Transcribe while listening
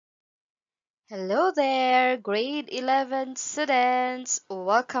Hello there, grade 11 students!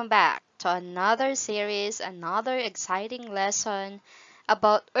 Welcome back to another series, another exciting lesson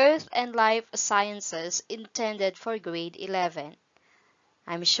about Earth and Life Sciences intended for grade 11.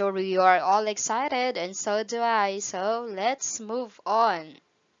 I'm sure you are all excited and so do I, so let's move on.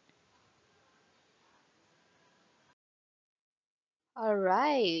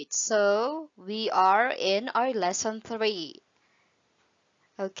 Alright, so we are in our lesson 3.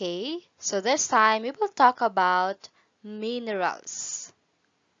 Okay, so this time we will talk about minerals.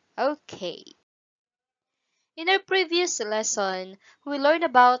 Okay. In our previous lesson, we learned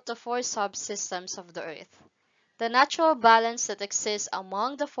about the four subsystems of the Earth. The natural balance that exists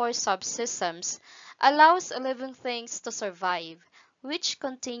among the four subsystems allows living things to survive, which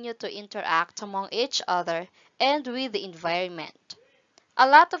continue to interact among each other and with the environment. A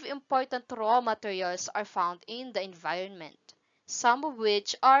lot of important raw materials are found in the environment, some of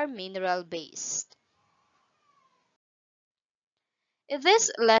which are mineral-based. In this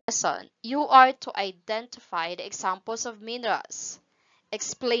lesson, you are to identify the examples of minerals,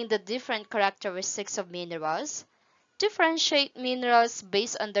 explain the different characteristics of minerals, differentiate minerals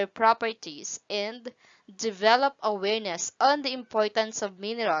based on their properties, and develop awareness on the importance of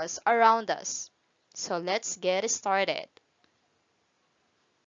minerals around us. So let's get started.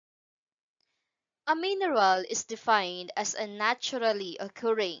 A mineral is defined as a naturally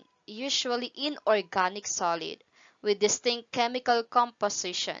occurring, usually inorganic solid with distinct chemical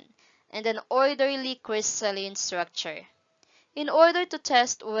composition and an orderly crystalline structure. In order to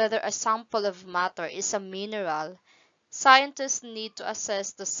test whether a sample of matter is a mineral, scientists need to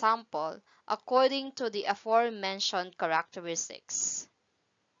assess the sample according to the aforementioned characteristics.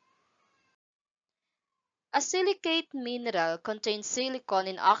 A silicate mineral contains silicon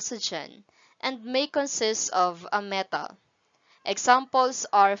and oxygen and may consist of a metal. Examples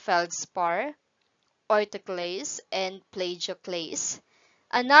are feldspar, orthoclase, and plagioclase.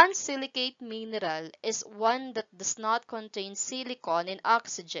 A non-silicate mineral is one that does not contain silicon and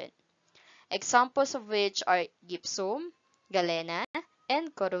oxygen, examples of which are gypsum, galena,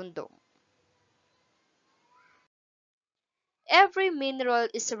 and corundum. Every mineral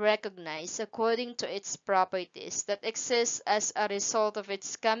is recognized according to its properties that exist as a result of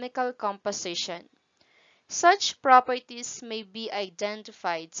its chemical composition. Such properties may be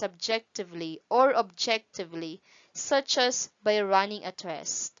identified subjectively or objectively, such as by running a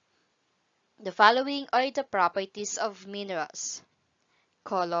test. The following are the properties of minerals: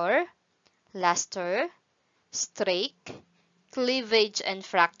 color, luster, streak, cleavage and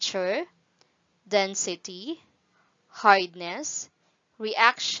fracture, density, hardness,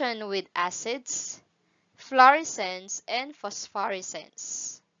 reaction with acids, fluorescence, and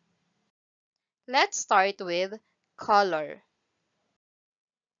phosphorescence. Let's start with color.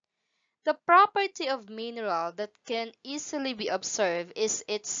 The property of mineral that can easily be observed is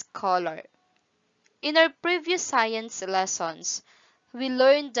its color. In our previous science lessons, we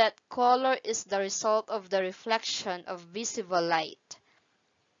learned that color is the result of the reflection of visible light.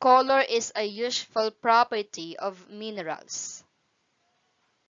 Color is a useful property of minerals.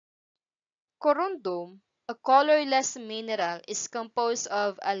 Corundum, a colorless mineral, is composed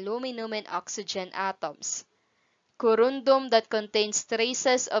of aluminum and oxygen atoms. Corundum that contains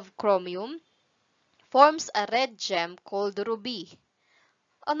traces of chromium forms a red gem called ruby.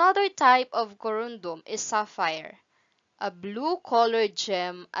 Another type of corundum is sapphire, a blue-colored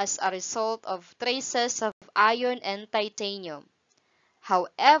gem as a result of traces of iron and titanium.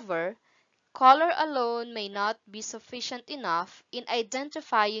 However, color alone may not be sufficient enough in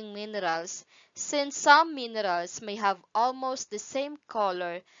identifying minerals, since some minerals may have almost the same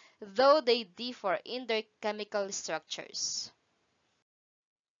color though they differ in their chemical structures.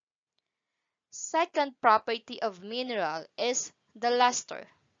 Second property of mineral is the luster.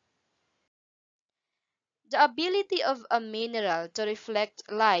 The ability of a mineral to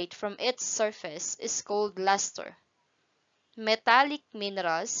reflect light from its surface is called luster. Metallic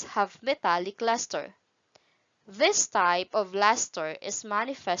minerals have metallic luster. This type of luster is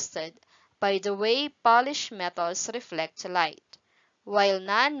manifested by the way polished metals reflect light, while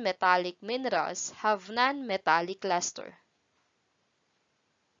non-metallic minerals have non-metallic luster.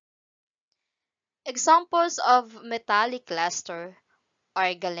 Examples of metallic luster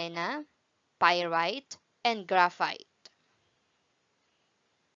are galena, pyrite, and graphite.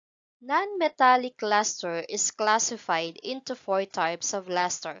 Non-metallic luster is classified into four types of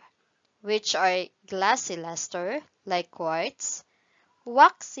luster, which are glassy luster, like quartz,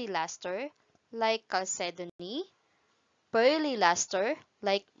 waxy luster, like chalcedony, pearly luster,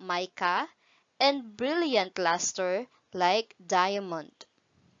 like mica, and brilliant luster, like diamond.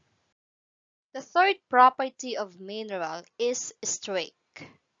 The third property of mineral is streak.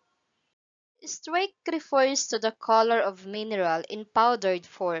 Streak refers to the color of mineral in powdered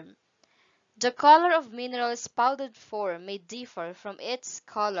form. The color of mineral's powdered form may differ from its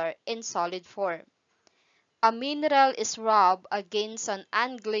color in solid form. A mineral is rubbed against an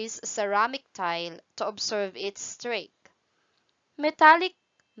unglazed ceramic tile to observe its streak. Metallic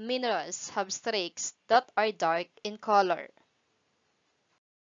minerals have streaks that are dark in color.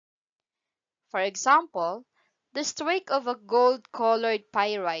 For example, the streak of a gold-colored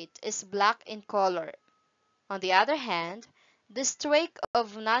pyrite is black in color. On the other hand, the streak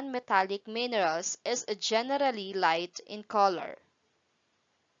of non-metallic minerals is generally light in color.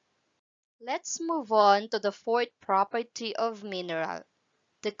 Let's move on to the fourth property of mineral,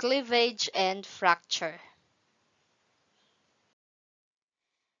 the cleavage and fracture.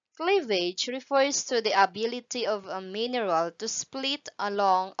 Cleavage refers to the ability of a mineral to split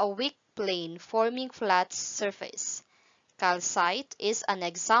along a weak plane forming flat surface. Calcite is an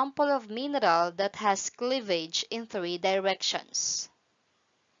example of mineral that has cleavage in three directions.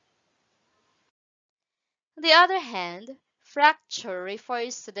 On the other hand, fracture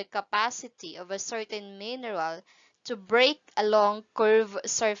refers to the capacity of a certain mineral to break along curved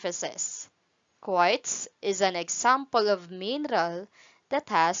surfaces. Quartz is an example of mineral that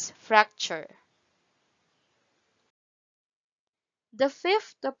has fracture. The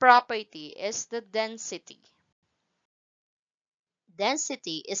fifth property is the density.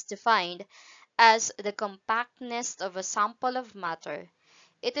 Density is defined as the compactness of a sample of matter.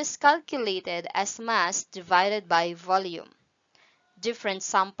 It is calculated as mass divided by volume. Different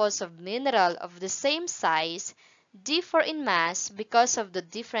samples of mineral of the same size differ in mass because of the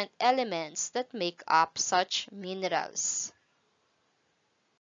different elements that make up such minerals.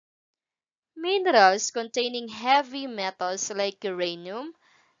 Minerals containing heavy metals like uranium,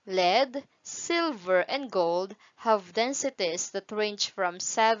 lead, silver, and gold have densities that range from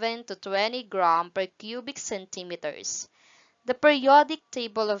 7 to 20 grams per cubic centimeters. The periodic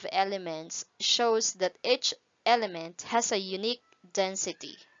table of elements shows that each element has a unique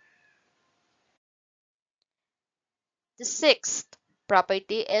density. The sixth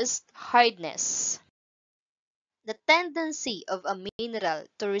property is hardness. The tendency of a mineral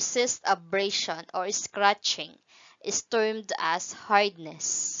to resist abrasion or scratching is termed as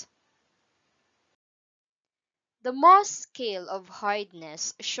hardness. The Mohs scale of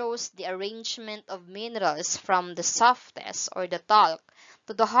hardness shows the arrangement of minerals from the softest or the talc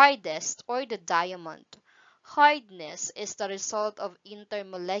to the hardest or the diamond. Hardness is the result of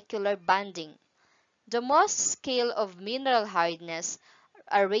intermolecular bonding. The Mohs scale of mineral hardness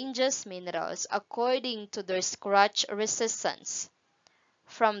arranges minerals according to their scratch resistance.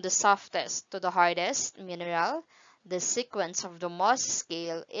 From the softest to the hardest mineral, the sequence of the Mohs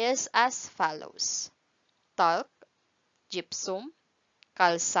scale is as follows: talc, gypsum,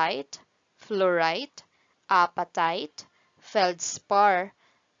 calcite, fluorite, apatite, feldspar,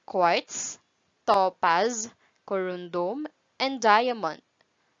 quartz, topaz, corundum, and diamond.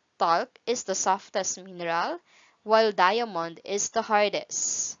 Talc is the softest mineral, while diamond is the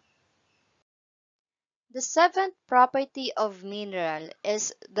hardest. The seventh property of mineral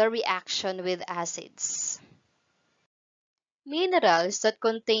is the reaction with acids. Minerals that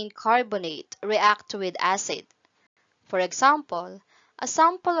contain carbonate react with acid. For example, a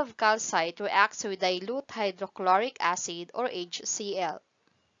sample of calcite reacts with dilute hydrochloric acid or HCl.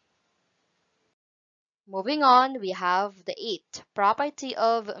 Moving on, we have the eighth property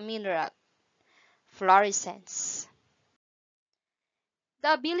of mineral, fluorescence.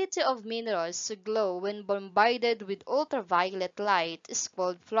 The ability of minerals to glow when bombarded with ultraviolet light is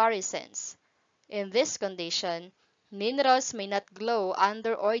called fluorescence. In this condition, minerals may not glow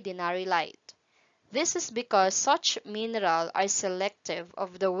under ordinary light. This is because such minerals are selective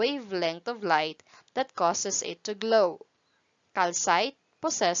of the wavelength of light that causes it to glow. Calcite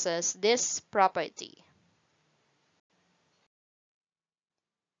possesses this property.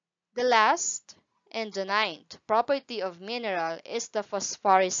 The last and the ninth property of mineral is the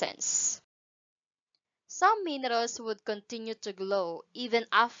phosphorescence. Some minerals would continue to glow even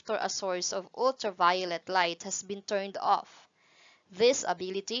after a source of ultraviolet light has been turned off. This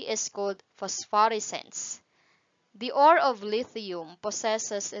ability is called phosphorescence. The ore of lithium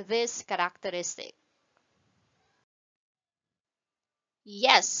possesses this characteristic.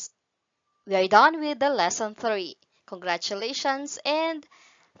 Yes, we are done with the lesson 3. Congratulations and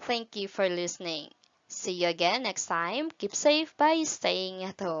thank you for listening. See you again next time. Keep safe by staying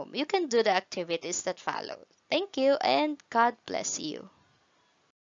at home. You can do the activities that follow. Thank you and God bless you.